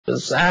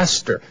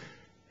disaster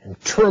and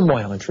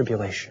turmoil and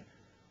tribulation.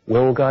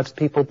 Where will God's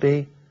people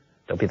be?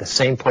 They'll be the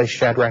same place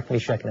Shadrach,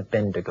 Meshach, and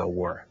Abednego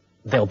were.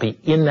 They'll be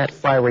in that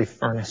fiery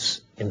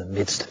furnace in the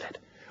midst of it.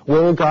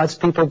 Where will God's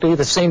people be?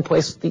 The same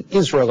place the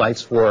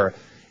Israelites were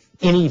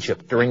in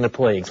Egypt during the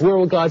plagues. Where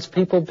will God's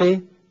people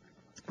be?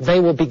 They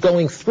will be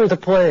going through the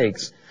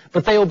plagues,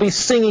 but they will be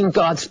singing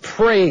God's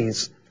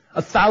praise.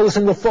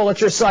 1,000 will fall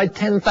at your side,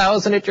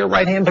 10,000 at your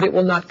right hand, but it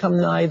will not come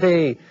nigh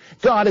thee.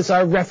 God is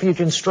our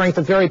refuge and strength,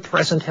 a very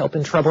present help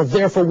in trouble.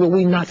 Therefore will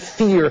we not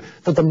fear,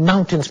 though the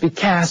mountains be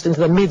cast into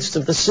the midst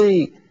of the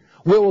sea.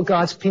 Where will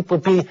God's people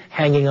be?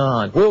 Hanging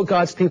on. Where will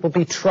God's people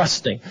be?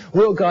 Trusting.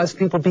 Where will God's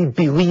people be?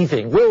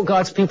 Believing. Where will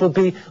God's people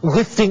be?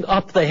 Lifting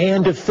up the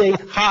hand of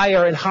faith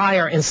higher and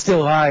higher and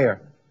still higher.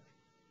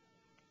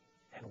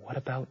 And what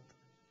about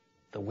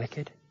the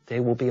wicked? They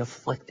will be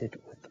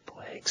afflicted with the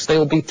plagues. They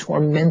will be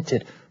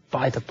tormented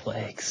by the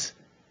plagues.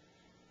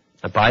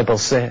 The Bible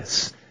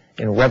says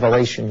in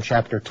Revelation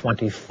chapter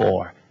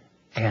 24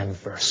 and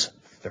verse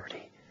 30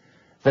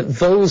 that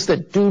those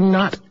that do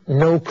not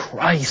know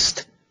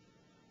Christ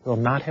will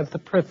not have the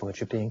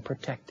privilege of being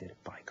protected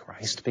by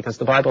Christ, because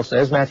the Bible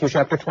says, Matthew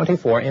chapter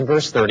 24 and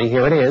verse 30,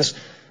 here it is,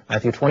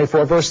 Matthew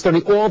 24 verse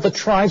 30, all the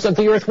tribes of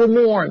the earth will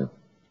mourn,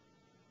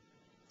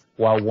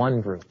 while one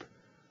group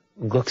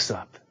looks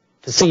up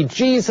to see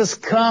Jesus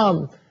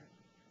come,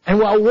 and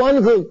while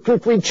one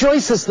group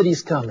rejoices that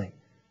he's coming,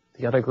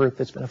 the other group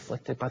that's been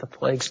afflicted by the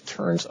plagues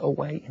turns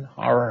away in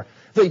horror.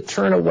 They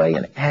turn away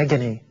in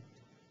agony.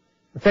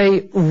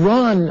 They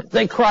run.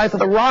 They cry for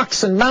the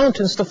rocks and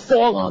mountains to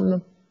fall on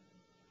them.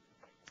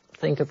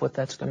 Think of what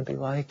that's going to be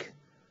like.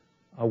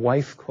 A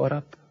wife caught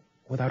up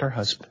without her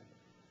husband.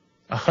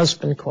 A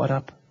husband caught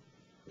up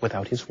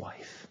without his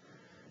wife.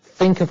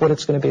 Think of what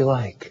it's going to be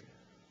like.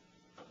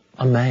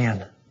 A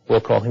man,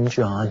 we'll call him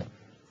John,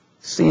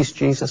 sees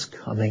Jesus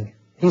coming.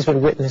 He's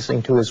been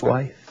witnessing to his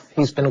wife.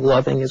 He's been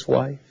loving his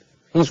wife.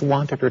 He's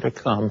wanted her to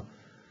come.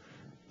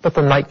 But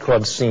the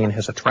nightclub scene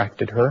has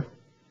attracted her.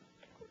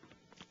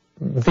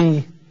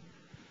 The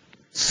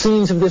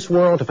scenes of this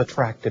world have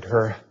attracted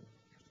her.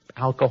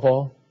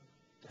 Alcohol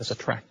has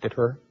attracted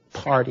her.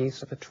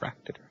 Parties have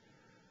attracted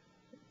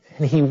her.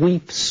 And he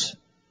weeps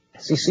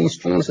as he sees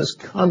Jesus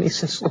come. He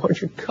says, Lord,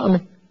 you're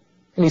coming.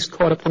 And he's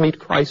caught up to meet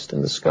Christ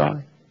in the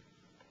sky.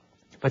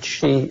 But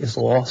she is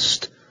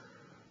lost.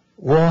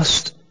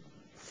 Lost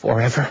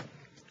forever.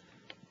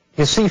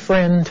 You see,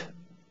 friend,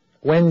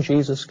 when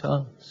Jesus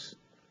comes,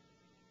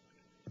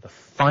 the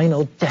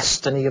final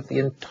destiny of the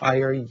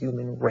entire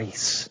human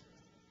race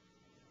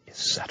is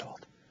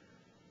settled.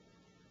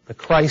 The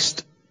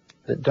Christ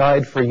that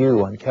died for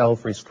you on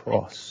Calvary's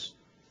cross,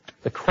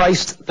 the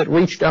Christ that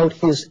reached out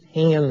his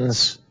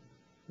hands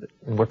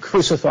and were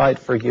crucified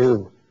for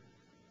you,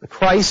 the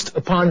Christ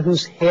upon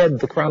whose head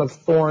the crown of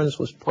thorns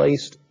was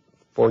placed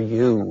for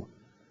you,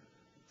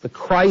 the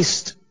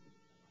Christ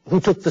who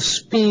took the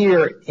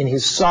spear in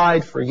his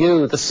side for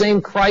you, the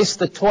same Christ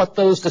that taught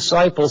those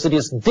disciples, it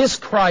is this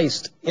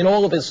Christ in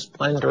all of his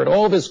splendor, in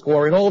all of his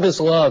glory, in all of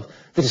his love,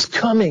 that is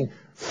coming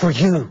for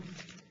you.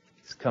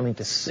 He's coming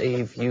to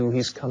save you.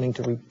 He's coming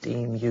to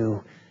redeem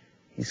you.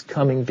 He's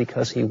coming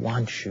because he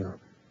wants you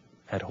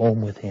at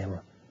home with him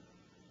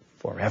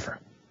forever.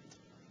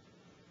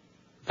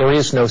 There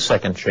is no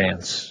second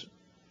chance.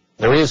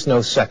 There is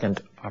no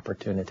second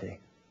opportunity.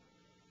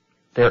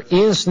 There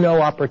is no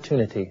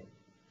opportunity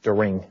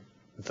during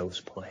those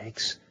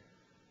plagues.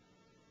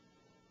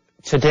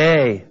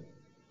 Today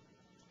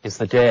is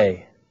the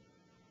day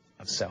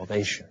of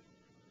salvation.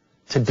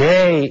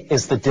 Today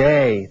is the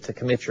day to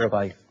commit your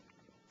life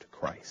to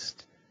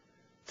Christ.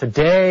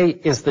 Today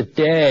is the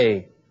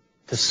day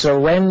to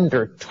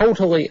surrender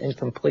totally and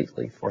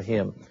completely for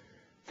him.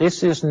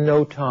 This is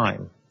no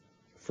time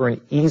for an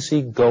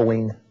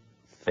easygoing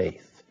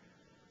faith.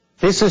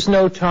 This is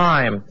no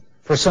time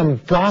for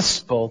some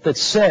gospel that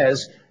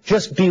says,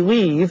 just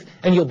believe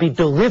and you'll be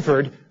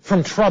delivered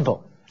from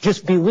trouble.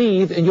 Just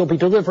believe and you'll be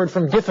delivered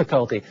from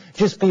difficulty.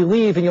 Just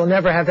believe and you'll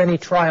never have any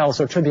trials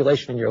or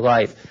tribulation in your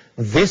life.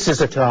 This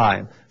is a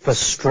time for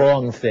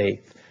strong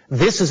faith.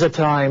 This is a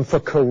time for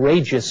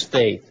courageous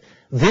faith.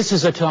 This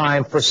is a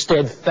time for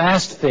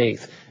steadfast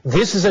faith.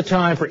 This is a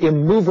time for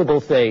immovable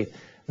faith.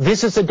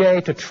 This is a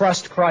day to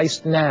trust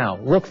Christ now.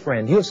 Look,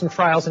 friend, you have some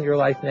trials in your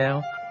life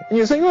now. And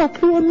you're saying, oh,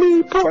 poor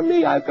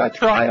me, I've got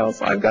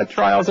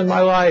trials in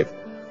my life.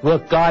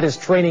 Look, God is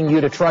training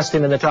you to trust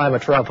him in the time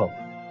of trouble.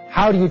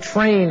 How do you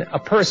train a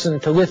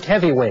person to lift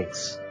heavy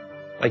weights?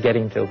 By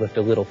getting to lift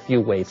a little few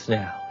weights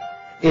now.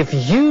 If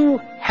you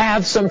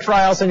have some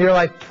trials in your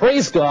life,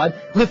 praise God,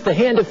 lift the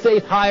hand of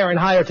faith higher and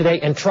higher today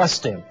and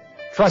trust him.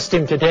 Trust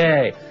him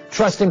today.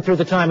 Trust him through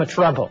the time of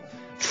trouble.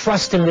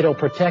 Trust him that he'll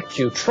protect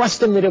you.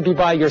 Trust him that he'll be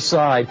by your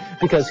side,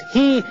 because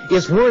he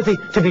is worthy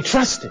to be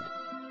trusted.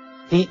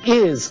 He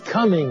is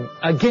coming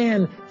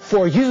again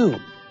for you.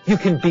 You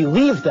can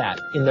believe that.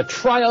 In the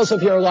trials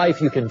of your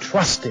life, you can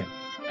trust him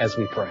as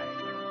we pray.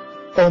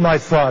 Oh, my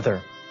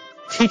Father,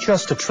 teach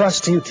us to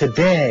trust you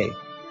today.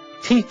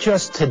 Teach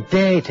us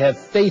today to have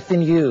faith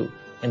in you.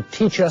 and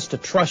teach us to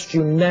trust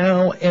you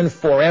now and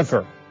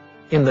forever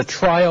in the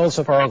trials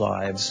of our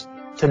lives,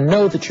 to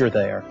know that you're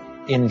there.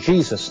 In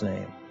Jesus'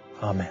 name,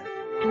 amen.